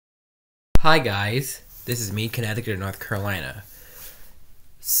Hi guys, this is me, Connecticut, North Carolina.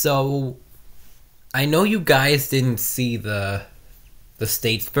 So, I know you guys didn't see the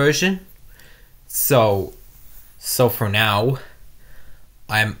states version. So for now,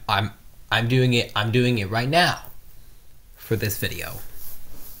 I'm doing it right now for this video.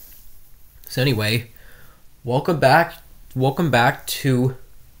 So anyway, welcome back to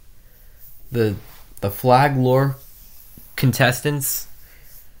the flag lore contestants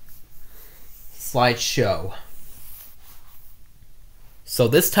slideshow. So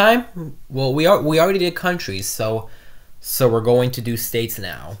this time, well, we already did countries, so we're going to do states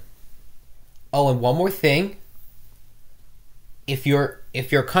now. Oh, and one more thing. If your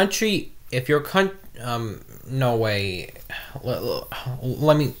country, no way.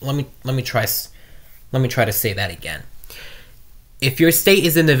 Let me try to say that again. If your state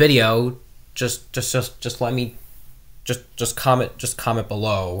is in the video, just let me comment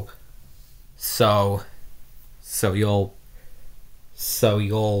below. So you'll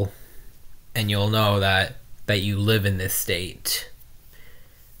know that you live in this state.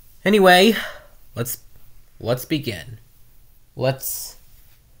 Anyway, let's begin. All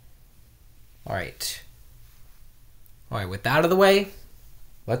right, with that out of the way,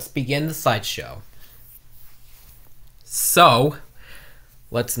 let's begin the slideshow. So,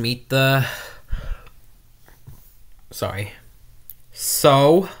 let's meet the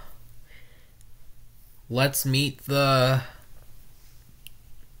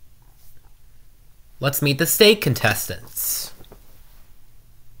state contestants.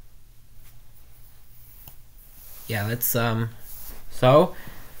 Yeah,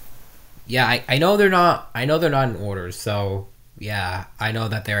 I know they're not in order, so yeah, I know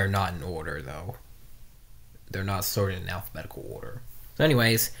that they're not in order though. They're not sorted in alphabetical order. So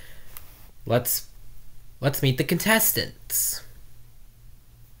anyways, let's meet the contestants.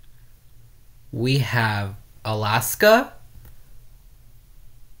 We have Alaska,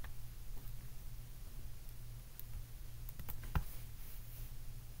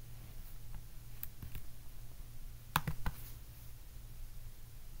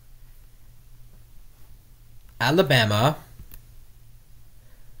 Alabama,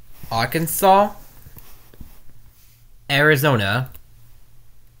 Arkansas, Arizona,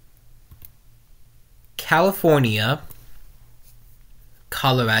 California,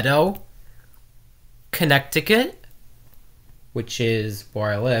 Colorado, Connecticut, which is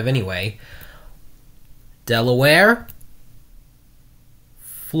where I live anyway, Delaware,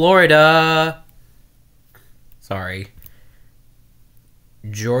 Florida,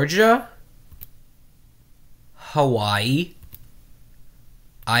 Georgia, Hawaii,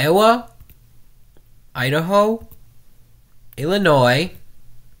 Iowa, Idaho, Illinois,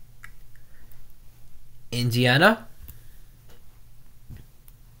 Indiana,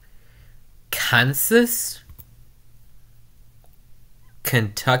 Kansas,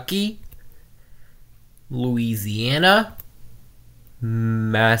 Kentucky, Louisiana,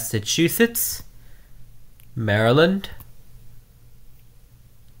 Massachusetts, Maryland,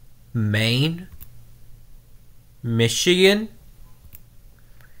 Maine, Michigan,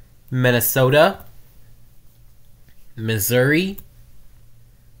 Minnesota, Missouri,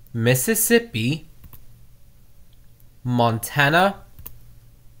 Mississippi, Montana,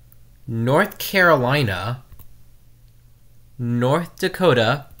 North Carolina, North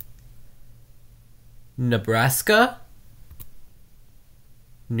Dakota, Nebraska,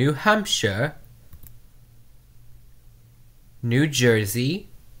 New Hampshire, New Jersey,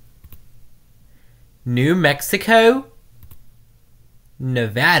 New Mexico,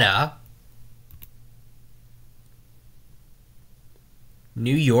 Nevada,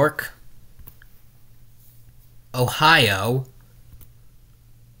 New York, Ohio,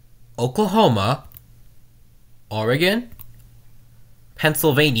 Oklahoma, Oregon,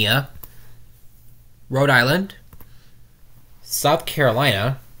 Pennsylvania, Rhode Island, South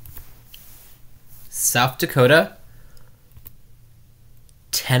Carolina, South Dakota,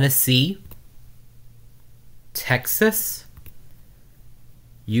 Tennessee, Texas,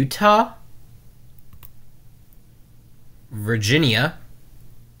 Utah, Virginia.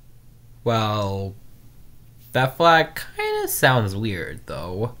 Well, that flag kind of sounds weird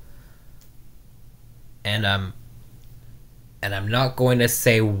though. And I'm not going to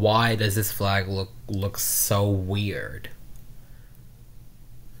say why does this flag look so weird.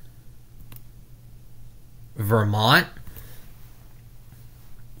 Vermont,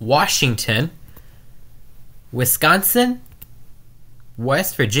 Washington, Wisconsin,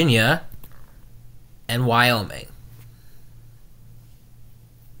 West Virginia, and Wyoming.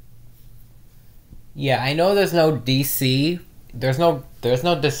 Yeah, I know there's no DC there's no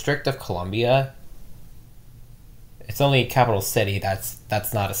District of Columbia. It's only a capital city.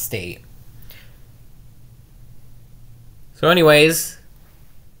 That's not a state. So anyways,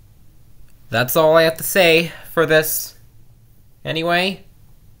 that's all I have to say for this. Anyway,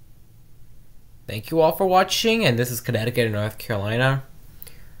 thank you all for watching, and this is Connecticut and North Carolina.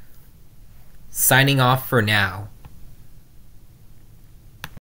 Signing off for now.